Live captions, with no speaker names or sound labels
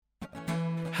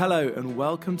Hello and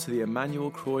welcome to the Emmanuel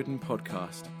Croydon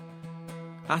podcast.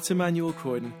 At Emmanuel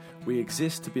Croydon, we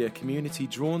exist to be a community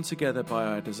drawn together by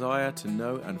our desire to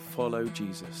know and follow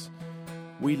Jesus.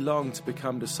 We long to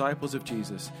become disciples of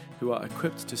Jesus who are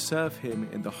equipped to serve him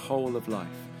in the whole of life,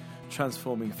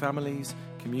 transforming families,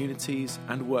 communities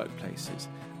and workplaces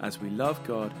as we love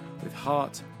God with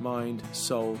heart, mind,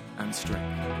 soul and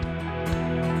strength.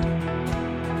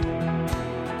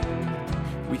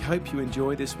 We hope you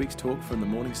enjoy this week's talk from the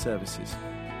morning services.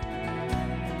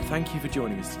 Thank you for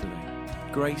joining us today.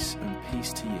 Grace and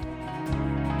peace to you.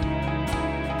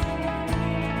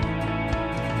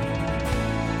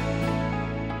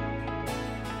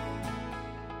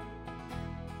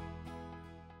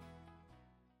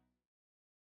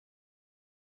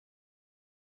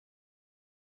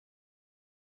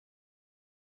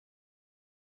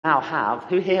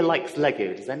 Who here likes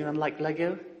Lego? Does anyone like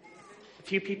Lego? A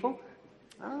few people?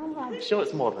 Oh, I'm sure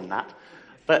it's more than that.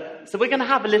 So we're going to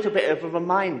have a little bit of a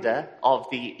reminder of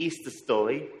the Easter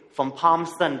story from Palm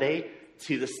Sunday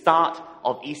to the start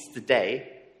of Easter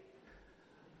Day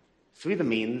through the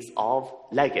means of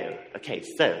Lego. Okay,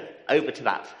 so over to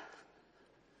that.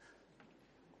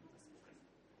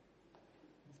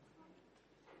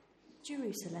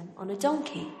 Jerusalem on a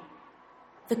donkey.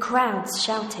 The crowds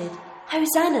shouted,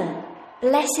 "Hosanna!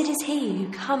 Blessed is he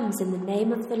who comes in the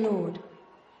name of the Lord."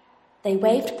 They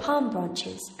waved palm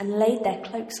branches and laid their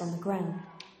cloaks on the ground.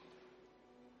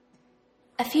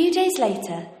 A few days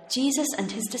later, Jesus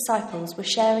and his disciples were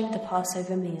sharing the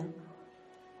Passover meal.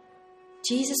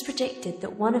 Jesus predicted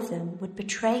that one of them would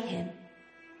betray him,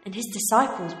 and his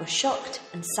disciples were shocked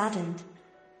and saddened.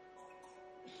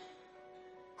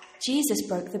 Jesus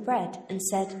broke the bread and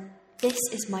said, "This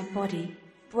is my body,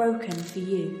 broken for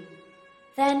you."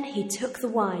 Then he took the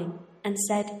wine and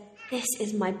said, "This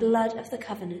is my blood of the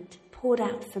covenant, poured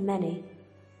out for many."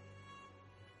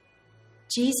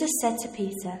 Jesus said to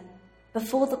Peter,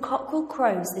 "Before the cock will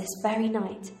crow this very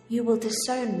night, you will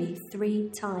disown me 3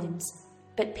 times.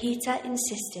 But Peter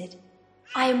insisted,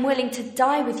 "I am willing to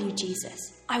die with you,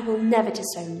 Jesus. I will never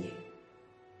disown you."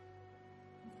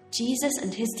 Jesus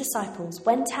and his disciples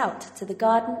went out to the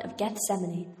Garden of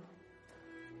Gethsemane.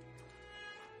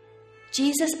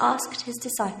 Jesus asked his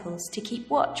disciples to keep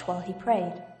watch while he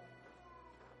prayed.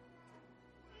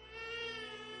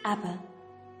 "Abba,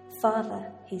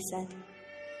 Father," he said,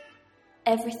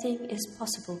 "everything is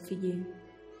possible for you.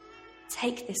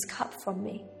 Take this cup from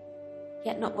me,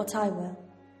 yet not what I will,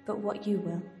 but what you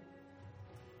will."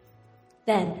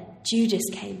 Then Judas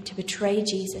came to betray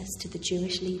Jesus to the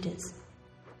Jewish leaders.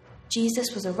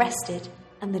 Jesus was arrested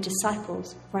and the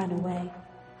disciples ran away.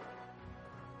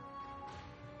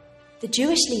 The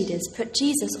Jewish leaders put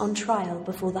Jesus on trial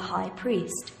before the high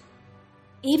priest.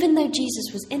 Even though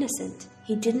Jesus was innocent,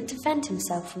 he didn't defend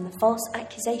himself from the false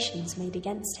accusations made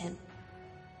against him.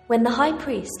 When the high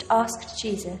priest asked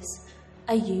Jesus,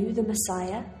 "Are you the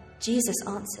Messiah?" Jesus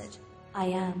answered, "I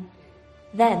am."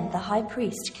 Then the high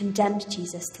priest condemned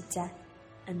Jesus to death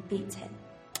and beat him.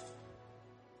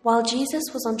 While Jesus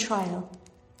was on trial,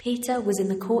 Peter was in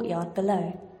the courtyard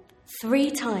below. 3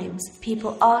 times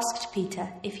people asked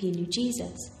Peter if he knew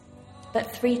Jesus,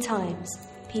 but 3 times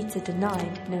Peter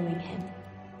denied knowing him.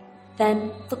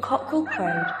 Then the cockerel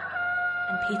crowed,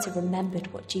 and Peter remembered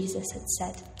what Jesus had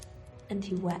said, and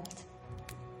he wept.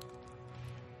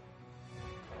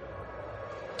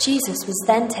 Jesus was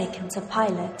then taken to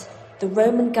Pilate, the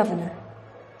Roman governor.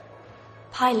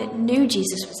 Pilate knew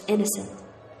Jesus was innocent,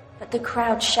 but the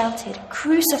crowd shouted,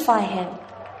 "Crucify him!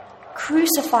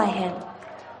 Crucify him!"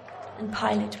 And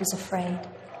Pilate was afraid.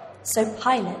 So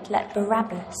Pilate let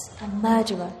Barabbas, a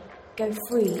murderer, go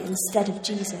free instead of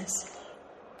Jesus.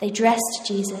 They dressed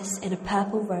Jesus in a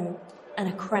purple robe and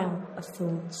a crown of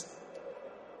thorns.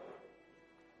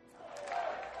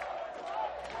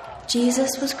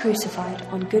 Jesus was crucified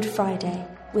on Good Friday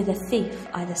with a thief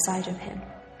either side of him.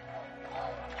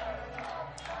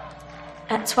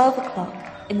 At 12 o'clock,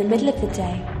 in the middle of the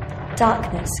day,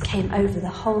 darkness came over the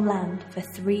whole land for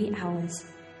 3 hours.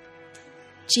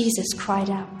 Jesus cried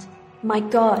out, my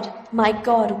God,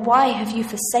 why have you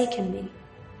forsaken me?"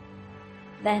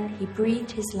 Then he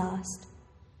breathed his last.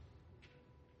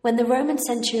 When the Roman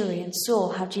centurion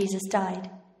saw how Jesus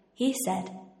died, he said,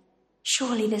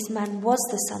 "Surely this man was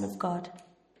the Son of God."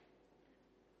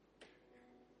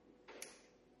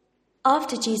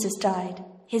 After Jesus died,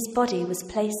 his body was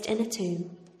placed in a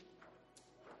tomb,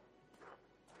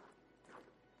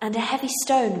 and a heavy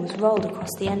stone was rolled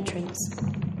across the entrance.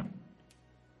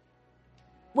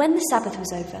 When the Sabbath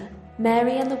was over,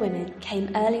 Mary and the women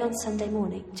came early on Sunday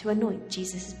morning to anoint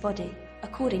Jesus' body,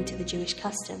 according to the Jewish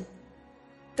custom.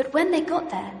 But when they got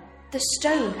there, The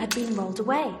stone had been rolled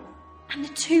away, and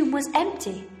the tomb was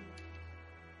empty.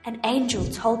 An angel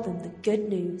told them the good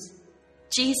news.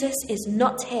 Jesus is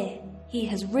not here. He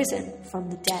has risen from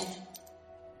the dead.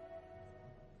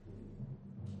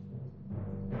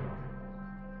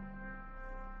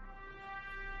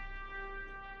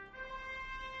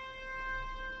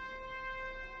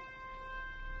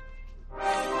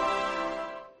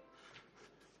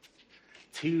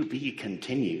 To be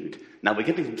continued. Now, we're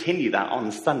going to continue that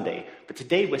on Sunday, but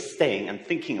today we're staying and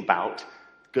thinking about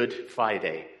Good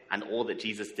Friday and all that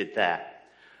Jesus did there.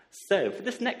 So, for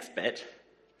this next bit,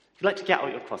 if you'd like to get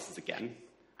out your crosses again,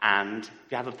 and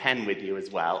if you have a pen with you as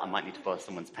well, I might need to borrow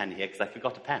someone's pen here because I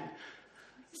forgot a pen.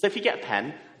 So if you get a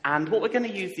pen, and what we're going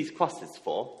to use these crosses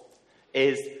for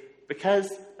is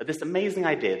because of this amazing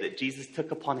idea that Jesus took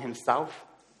upon himself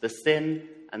the sin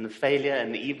and the failure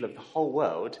and the evil of the whole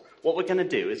world, what we're going to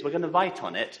do is we're going to write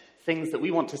on it things that we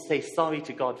want to say sorry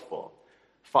to God for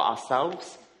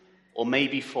ourselves, or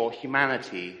maybe for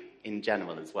humanity in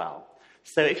general as well.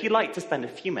 So if you'd like to spend a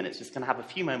few minutes, just going to have a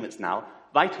few moments now,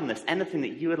 write on this anything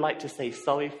that you would like to say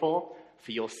sorry for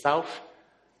yourself.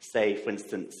 Say, for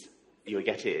instance, you were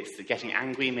getting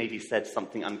angry, maybe you said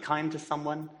something unkind to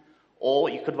someone, or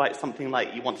you could write something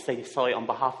like you want to say sorry on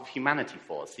behalf of humanity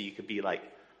for. So you could be like,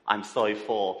 I'm sorry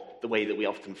for the way that we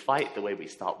often fight, the way we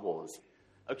start wars.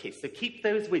 Okay, so keep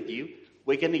those with you.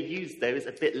 We're going to use those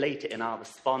a bit later in our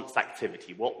response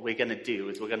activity. What we're going to do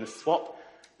is we're going to swap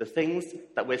the things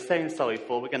that we're saying sorry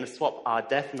for. We're going to swap our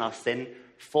death and our sin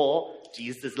for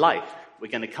Jesus' life.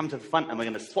 We're going to come to the front and we're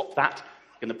going to swap that.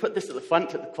 We're going to put this at the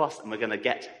front at the cross and we're going to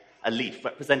get a leaf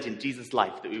representing Jesus'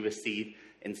 life that we receive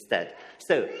instead.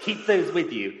 So keep those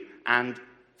with you and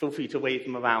feel free to wave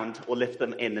them around or lift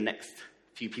them in the next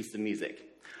few pieces of music.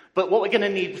 But what we're going to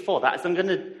need before that is I'm going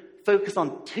to focus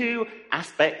on two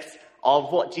aspects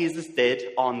of what Jesus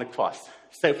did on the cross.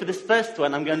 So for this first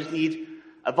one, I'm going to need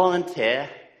a volunteer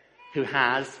who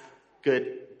has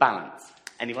good balance.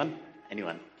 Anyone?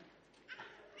 Anyone?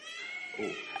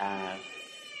 Anyone?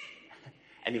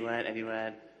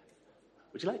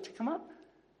 Would you like to come up?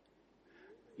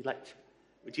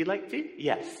 Would you like to?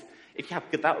 Yes. If you have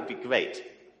good, that would be great.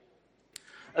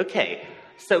 Okay,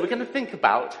 so we're going to think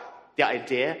about the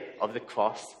idea of the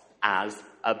cross as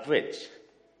a bridge.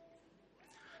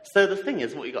 So the thing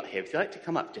is, what we got here, if you'd like to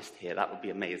come up just here, that would be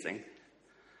amazing.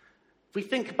 If we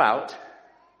think about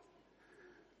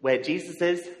where Jesus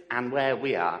is and where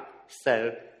we are,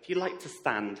 so if you'd like to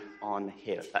stand on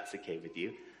here, if that's okay with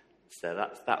you. So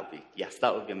that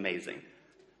would be amazing.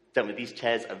 Don't worry, these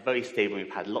chairs are very stable.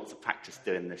 We've had lots of practice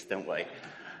doing this, don't worry.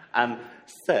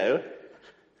 So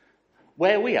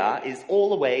where we are is all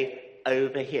the way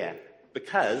over here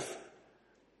because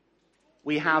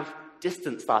we have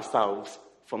distanced ourselves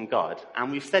from God.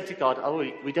 And we've said to God,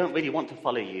 we don't really want to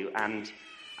follow you. And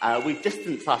we've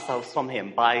distanced ourselves from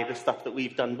him by the stuff that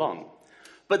we've done wrong.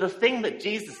 But the thing that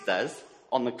Jesus does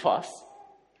on the cross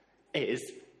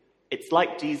is it's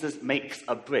like Jesus makes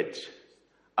a bridge,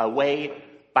 a way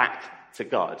back to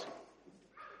God.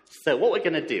 So what we're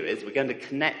going to do is we're going to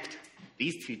connect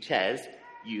these two chairs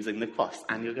using the cross,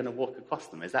 and you're going to walk across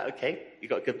them. Is that okay? You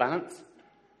got a good balance?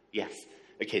 Yes.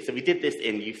 Okay, so we did this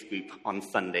in youth group on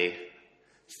Sunday,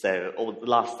 or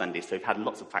last Sunday, so we've had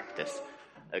lots of practice.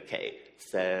 Okay,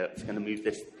 so I'm just going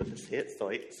to put this here.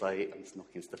 Sorry, I'm just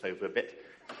knocking stuff over a bit.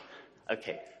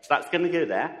 Okay, so that's going to go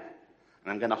there,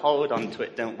 and I'm going to hold on to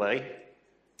it, don't worry.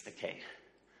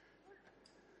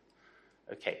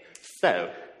 Okay,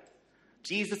 so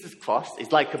Jesus' cross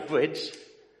is like a bridge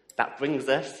that brings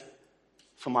us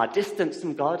from our distance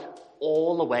from God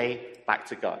all the way back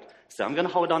to God. So I'm going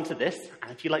to hold on to this,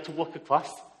 and if you like to walk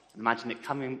across, imagine it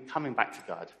coming back to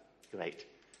God. Great.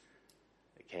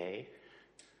 Okay.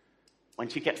 When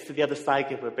she gets to the other side,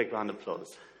 give her a big round of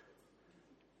applause.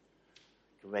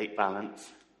 Great balance.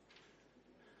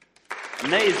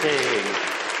 Amazing.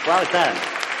 Well done.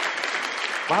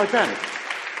 Well done.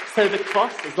 So the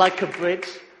cross is like a bridge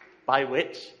by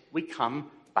which we come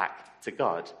back to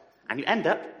God. And you end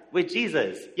up with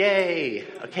Jesus. Yay!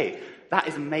 Okay, that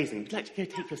is amazing. If you'd like to go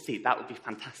take your seat, that would be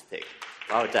fantastic.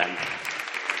 Well done.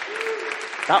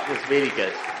 That was really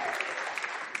good.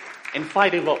 In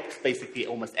Friday Rocks, basically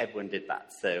almost everyone did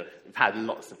that. So we've had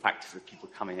lots of practice of people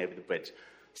coming over the bridge.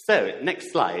 So,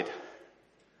 next slide.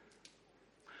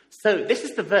 So this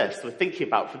is the verse we're thinking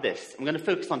about for this. I'm going to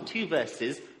focus on two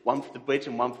verses, one for the bridge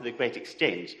and one for the great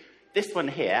exchange. This one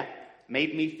here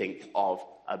made me think of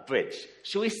a bridge.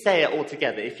 Shall we say it all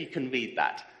together, if you can read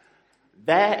that?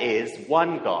 There is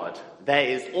one God. There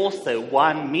is also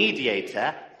one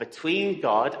mediator between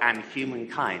God and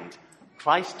humankind,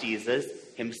 Christ Jesus,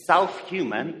 himself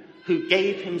human, who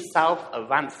gave himself a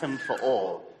ransom for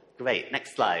all. Great,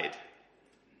 next slide.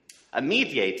 A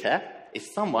mediator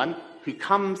is someone who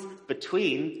comes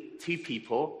between two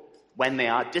people when they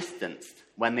are distanced,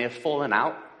 when they have fallen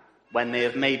out, when they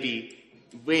have maybe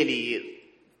really,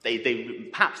 they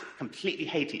perhaps completely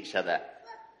hate each other.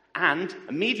 And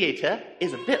a mediator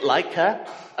is a bit like a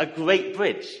great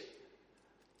bridge.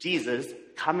 Jesus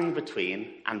coming between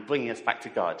and bringing us back to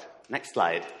God. Next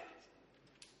slide.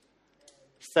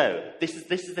 So, this is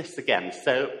this again.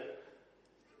 So,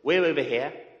 we're over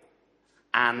here,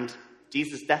 and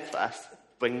Jesus' death for us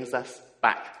brings us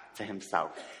back to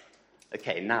himself.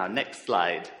 Okay, now, next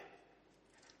slide.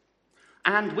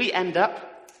 And we end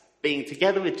up being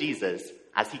together with Jesus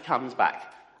as he comes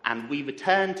back. And we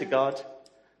return to God,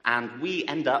 and we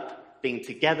end up being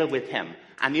together with him.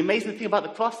 And the amazing thing about the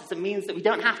cross is it means that we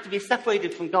don't have to be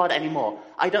separated from God anymore.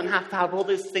 I don't have to have all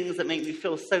those things that make me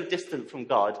feel so distant from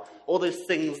God. All those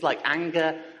things like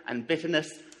anger and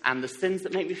bitterness and the sins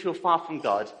that make me feel far from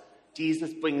God.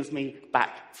 Jesus brings me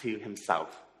back to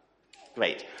himself.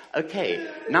 Great. Okay,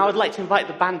 now I'd like to invite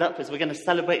the band up as we're going to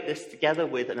celebrate this together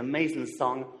with an amazing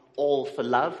song, All for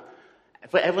Love.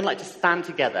 If everyone like to stand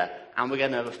together, and we're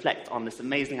going to reflect on this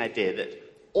amazing idea that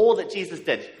all that Jesus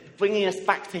did, bringing us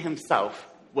back to himself,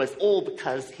 was all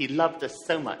because he loved us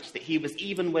so much that he was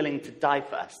even willing to die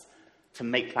for us to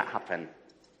make that happen.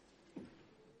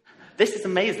 This is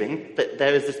amazing that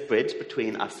there is this bridge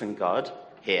between us and God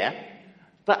here,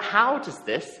 but how does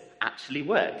this actually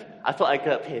work? I thought I'd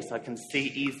go up here so I can see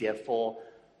easier for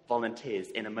volunteers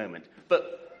in a moment.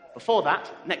 But before that,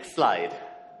 next slide.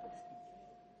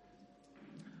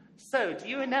 So, do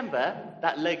you remember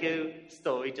that Lego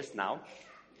story just now?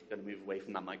 I'm going to move away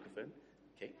from that microphone.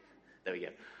 Okay, there we go.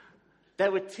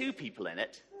 There were two people in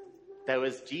it. There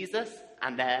was Jesus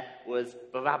and there was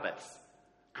Barabbas.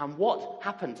 And what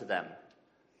happened to them?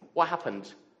 What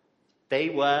happened? They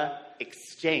were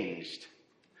exchanged.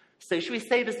 So should we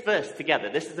say this verse together?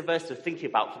 This is the verse we're thinking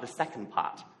about for the second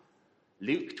part.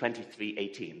 Luke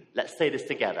 23:18. Let's say this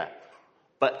together.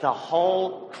 But the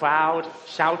whole crowd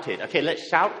shouted. Okay, let's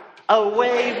shout.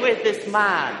 Away with this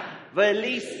man.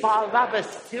 Release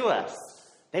Barabbas to us.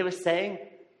 They were saying,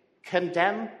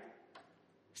 condemn,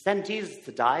 send Jesus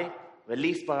to die,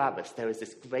 release Barabbas. There was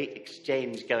this great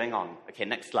exchange going on. Okay,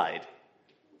 next slide.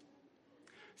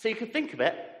 So you could think of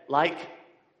it like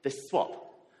this swap.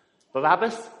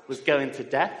 Barabbas was going to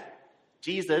death.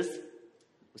 Jesus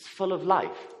was full of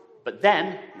life. But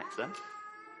then, next one,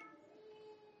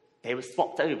 they were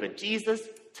swapped over. Jesus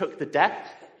took the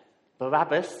death.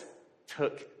 Barabbas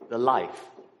took the life.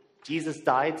 Jesus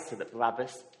died so that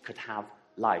Barabbas could have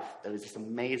life. There was this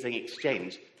amazing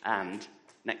exchange. And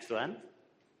next one.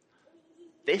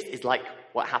 This is like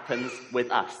what happens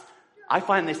with us. I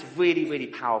find this really, really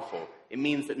powerful. It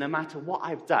means that no matter what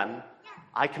I've done,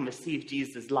 I can receive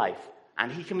Jesus' life.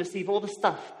 And he can receive all the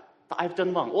stuff that I've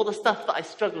done wrong, all the stuff that I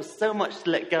struggle so much to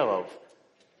let go of.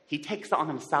 He takes that on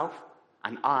himself,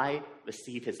 and I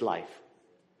receive his life.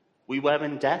 We were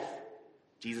in death.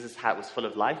 Jesus' heart was full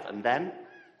of life. And then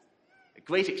a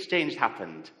great exchange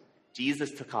happened.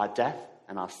 Jesus took our death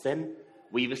and our sin.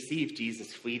 We received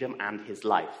Jesus' freedom and his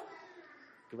life.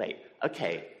 Great.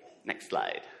 Okay, next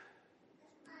slide.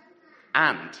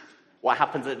 And what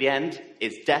happens at the end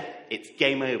is death, it's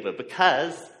game over,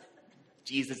 because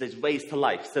Jesus is raised to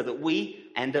life so that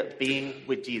we end up being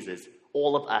with Jesus,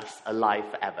 all of us alive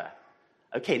forever.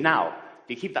 Okay, now, if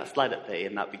you keep that slide up there,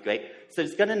 and that'd be great. So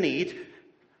it's going to need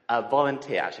a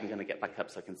volunteer. Actually, I'm going to get back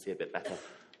up so I can see a bit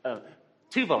better.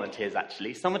 2 volunteers,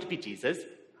 actually. Someone to be Jesus.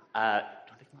 Yeah,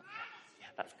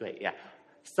 that's great, yeah.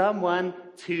 Someone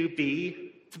to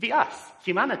be us,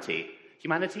 humanity.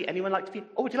 Humanity, anyone like to be?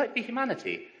 Oh, would you like to be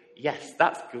humanity? Yes,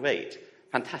 that's great.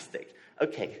 Fantastic.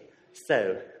 Okay,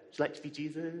 so, would you like to be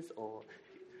Jesus?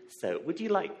 So, would you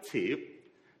like to?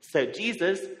 So,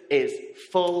 Jesus is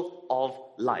full of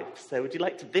life. So, would you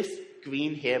like to? This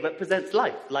green here represents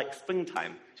life, like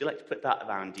springtime. Would you like to put that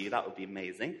around you? That would be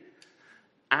amazing.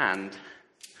 And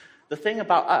the thing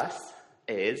about us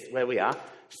is where we are.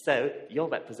 So, you're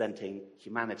representing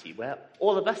humanity, where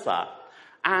all of us are.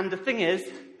 And the thing is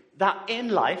that in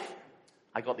life,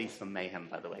 I got these from Mayhem,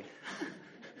 by the way.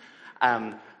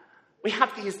 We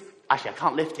have these, actually I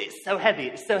can't lift it, it's so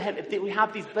heavy. We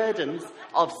have these burdens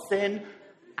of sin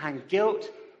and guilt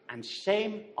and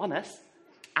shame on us,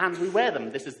 and we wear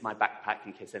them. This is my backpack,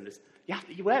 in case anyone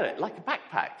you wear it like a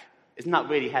backpack. Isn't that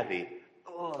really heavy?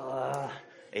 Oh,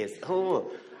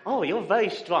 you're very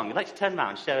strong. You'd like to turn around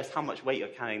and show us how much weight you're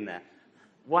carrying there.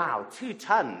 Wow, 2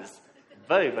 tons.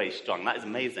 Very, very strong. That is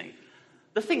amazing.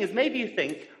 The thing is, maybe you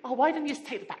think, why don't you just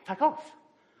take the backpack off?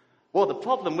 Well, the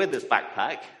problem with this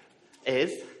backpack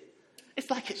is it's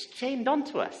like it's chained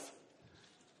onto us.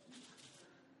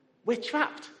 We're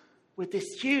trapped with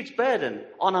this huge burden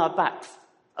on our backs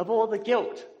of all the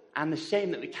guilt and the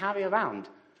shame that we carry around.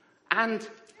 And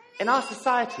in our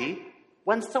society,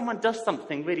 when someone does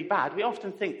something really bad, we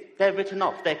often think they're written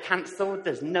off, they're cancelled,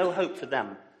 there's no hope for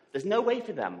them. There's no way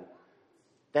for them.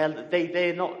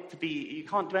 They're not to be, you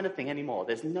can't do anything anymore.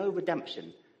 There's no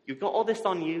redemption. You've got all this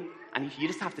on you, and you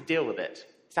just have to deal with it.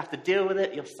 You just have to deal with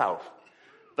it yourself.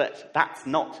 But that's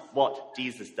not what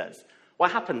Jesus does.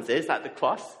 What happens is, at the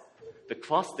cross,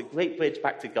 the great bridge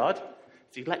back to God, so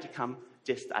you'd like to come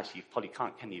actually, you probably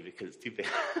can't, can you, because it's too big.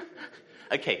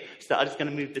 Okay, so I'm just going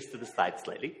to move this to the side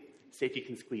slightly. See if you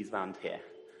can squeeze around here.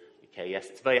 Okay, yes,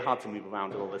 it's very hard to move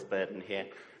around all this burden here.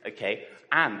 Okay,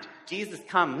 and Jesus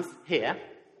comes here,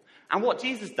 and what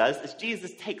Jesus does is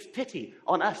Jesus takes pity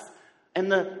on us and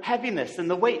the heaviness and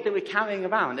the weight that we're carrying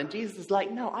around. And Jesus is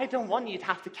like, no, I don't want you to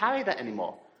have to carry that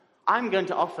anymore. I'm going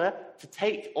to offer to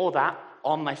take all that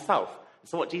on myself.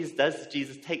 So what Jesus does is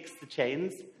Jesus takes the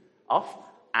chains off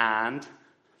and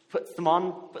puts them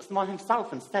on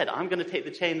himself instead. I'm going to take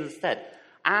the chains instead.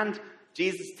 And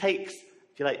Jesus takes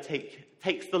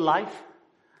the life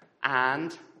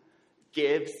and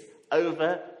gives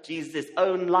over Jesus'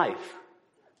 own life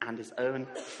and his own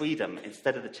freedom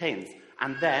instead of the chains.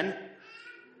 And then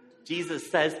Jesus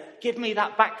says, give me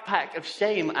that backpack of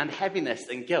shame and heaviness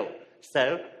and guilt.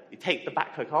 So you take the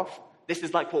backpack off. This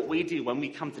is like what we do when we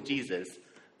come to Jesus.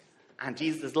 And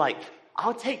Jesus is like,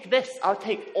 I'll take this. I'll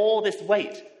take all this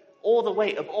weight, all the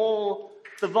weight of all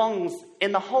the wrongs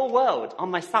in the whole world on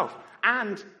myself.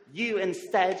 And you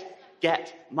instead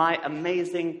get my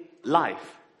amazing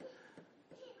life.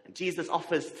 And Jesus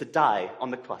offers to die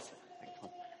on the cross.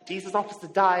 Jesus offers to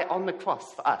die on the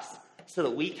cross for us so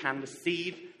that we can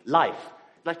receive life.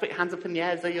 Like, put your hands up in the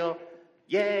air so you're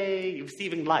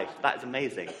receiving life. That is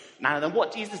amazing. Now, then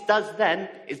what Jesus does then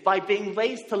is by being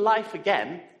raised to life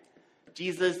again,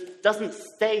 Jesus doesn't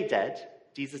stay dead.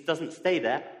 Jesus doesn't stay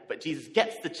there, but Jesus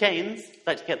gets the chains.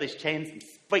 Let's get those chains and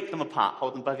break them apart.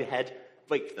 Hold them above your head.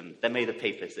 Break them. They're made of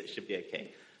paper, so it should be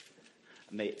okay.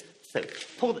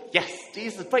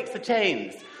 Jesus breaks the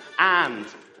chains. And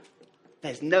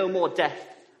there's no more death.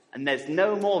 And there's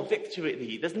no more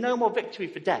victory. There's no more victory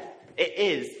for death. It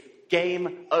is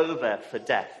game over for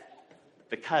death.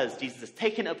 Because Jesus has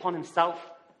taken it upon himself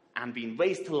and been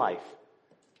raised to life.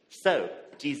 So,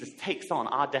 Jesus takes on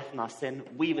our death and our sin.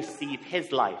 We receive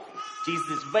his life. Jesus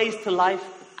is raised to life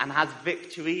and has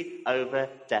victory over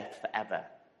death forever.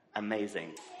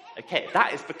 Amazing. Okay,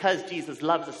 that is because Jesus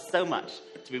loves us so much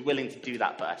to be willing to do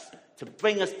that for us. To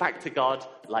bring us back to God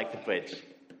like a bridge.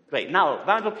 Great. Now,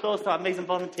 round of applause to our amazing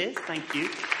volunteers. Thank you.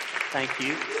 Thank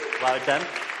you. Well done.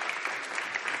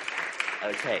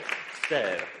 Okay, so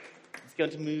I'm just going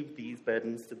to move these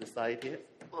burdens to the side here.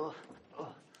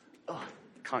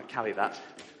 Can't carry that.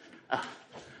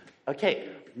 Okay,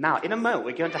 now in a moment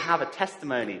we're going to have a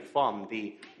testimony from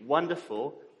the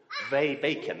wonderful Ray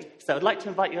Bacon. So I'd like to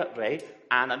invite you up, Ray,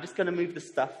 and I'm just going to move the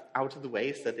stuff out of the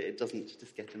way so that it doesn't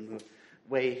just get in the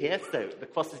way here. So the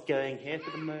cross is going here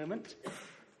for the moment,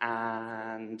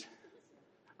 and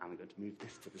I'm going to move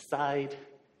this to the side.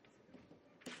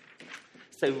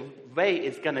 So Ray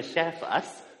is going to share for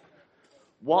us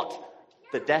what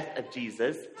the death of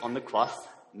Jesus on the cross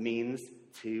means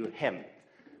to him.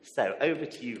 So over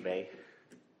to you, Ray.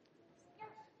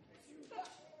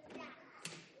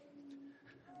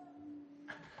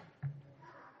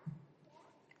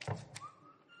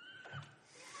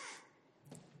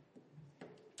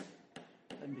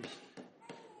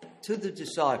 To the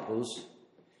disciples,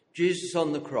 Jesus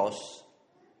on the cross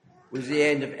was the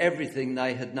end of everything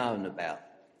they had known about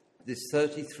this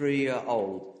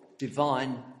 33-year-old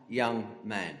divine young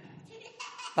man.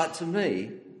 But to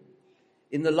me,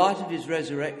 in the light of his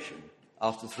resurrection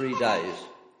after 3 days,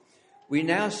 we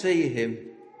now see him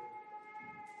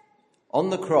on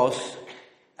the cross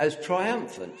as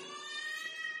triumphant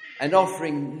and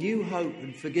offering new hope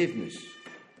and forgiveness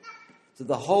to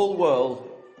the whole world.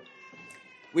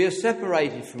 We are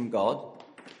separated from God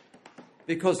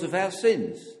because of our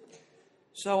sins.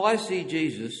 So I see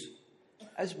Jesus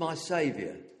as my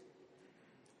Saviour,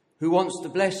 who wants to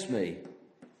bless me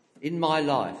in my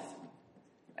life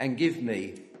and give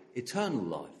me eternal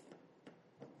life.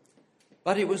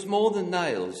 But it was more than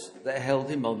nails that held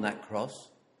him on that cross.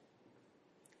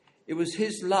 It was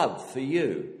his love for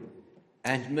you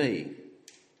and me,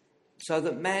 so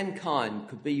that mankind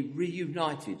could be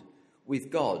reunited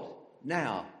with God,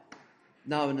 now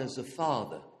known as the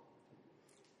Father.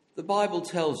 The Bible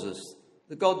tells us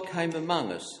that God came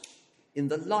among us in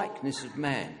the likeness of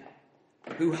man,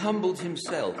 who humbled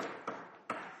himself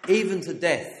even to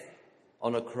death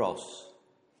on a cross.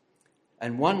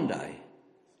 And one day,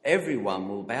 everyone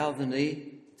will bow the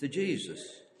knee to Jesus.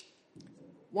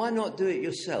 Why not do it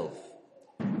yourself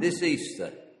this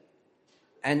Easter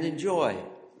and enjoy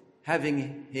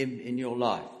having him in your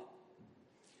life?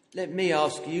 Let me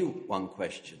ask you one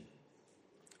question.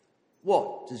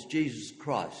 What does Jesus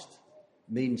Christ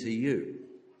mean to you?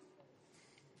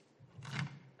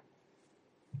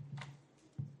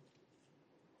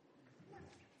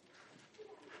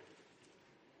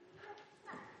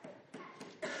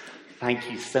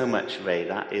 Thank you so much, Ray.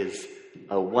 That is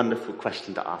a wonderful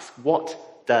question to ask.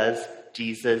 What does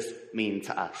Jesus mean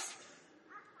to us?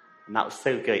 And that was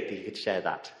so great that you could share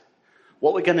that.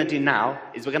 What we're going to do now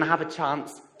is we're going to have a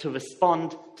chance to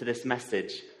respond to this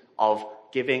message of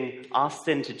giving our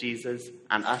sin to Jesus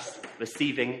and us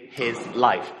receiving his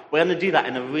life. We're going to do that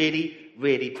in a really,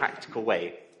 really practical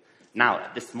way.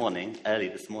 Now, early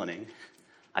this morning,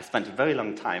 I spent a very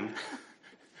long time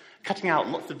cutting out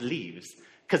lots of leaves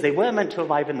because they were meant to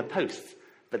arrive in the post,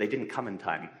 but they didn't come in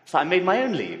time. So I made my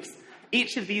own leaves.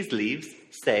 Each of these leaves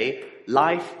say,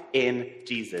 life in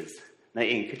Jesus. Now,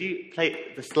 Ian, could you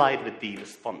play the slide with the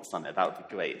response on it? That would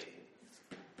be great.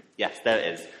 Yes, there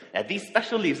it is. These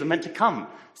special leaves are meant to come,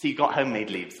 so you got homemade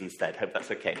leaves instead. Hope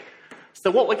that's okay.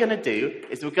 So what we're going to do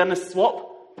is we're going to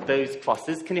swap those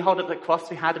crosses. Can you hold up the cross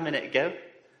we had a minute ago?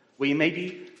 Where you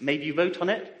maybe you wrote on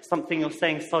it something you're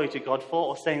saying sorry to God for,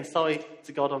 or saying sorry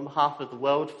to God on behalf of the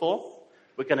world for.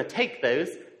 We're going to take those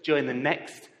during the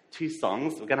next two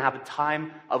songs. We're going to have a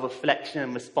time of reflection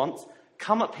and response.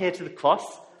 Come up here to the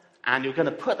cross, and you're going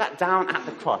to put that down at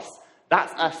the cross.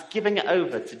 That's us giving it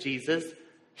over to Jesus.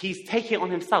 He's taking it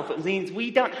on himself. It means we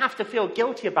don't have to feel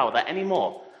guilty about that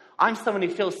anymore. I'm someone who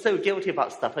feels so guilty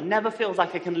about stuff and never feels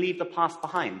like I can leave the past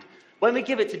behind. When we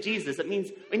give it to Jesus, it means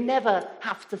we never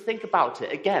have to think about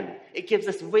it again. It gives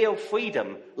us real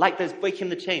freedom, like those breaking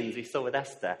the chains we saw with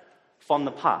Esther from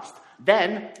the past.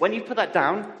 Then, when you put that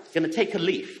down, you're going to take a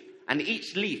leaf, and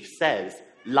each leaf says,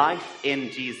 life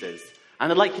in Jesus.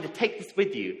 And I'd like you to take this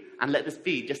with you and let this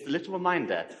be just a little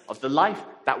reminder of the life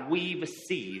that we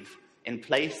receive in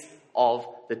place of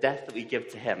the death that we give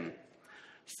to him.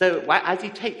 So as you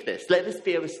take this, let this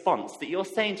be a response that you're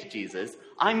saying to Jesus,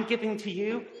 I'm giving to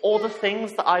you all the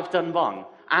things that I've done wrong,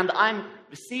 and I'm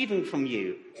receiving from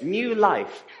you new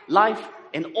life, life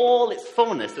in all its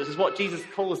fullness, which is what Jesus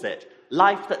calls it,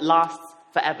 life that lasts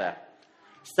forever.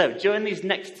 So during these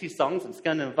next two songs, I'm just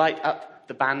going to invite up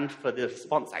the band for the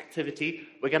response activity.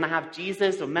 We're going to have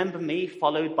Jesus, Remember Me,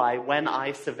 followed by When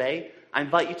I Survey. I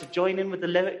invite you to join in with the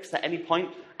lyrics at any point,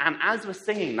 and as we're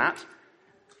singing that,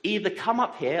 either come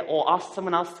up here or ask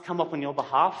someone else to come up on your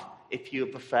behalf, if you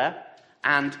prefer,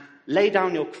 and lay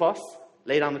down the cross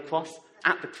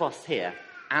at the cross here,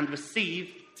 and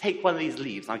take one of these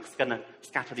leaves. I'm just going to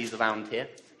scatter these around here.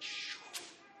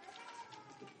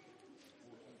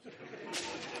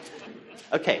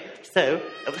 Okay, so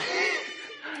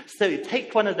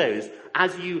take one of those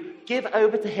as you give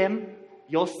over to him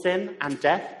your sin and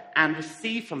death and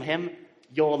receive from him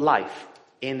your life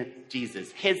in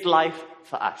Jesus, his life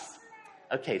for us.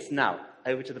 Okay, so now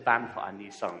over to the band for our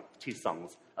two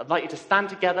songs. I'd like you to stand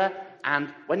together, and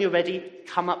when you're ready,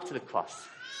 come up to the cross.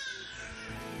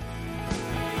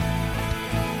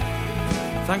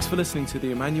 Thanks for listening to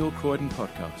the Emmanuel Croydon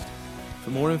podcast. For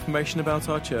more information about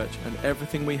our church and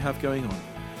everything we have going on,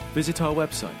 visit our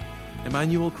website,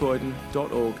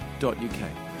 emmanuelcroydon.org.uk.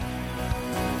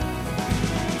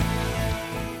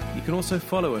 You can also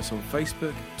follow us on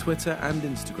Facebook, Twitter and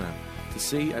Instagram to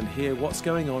see and hear what's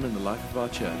going on in the life of our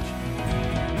church.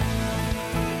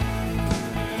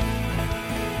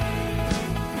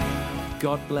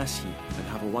 God bless you and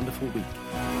have a wonderful week.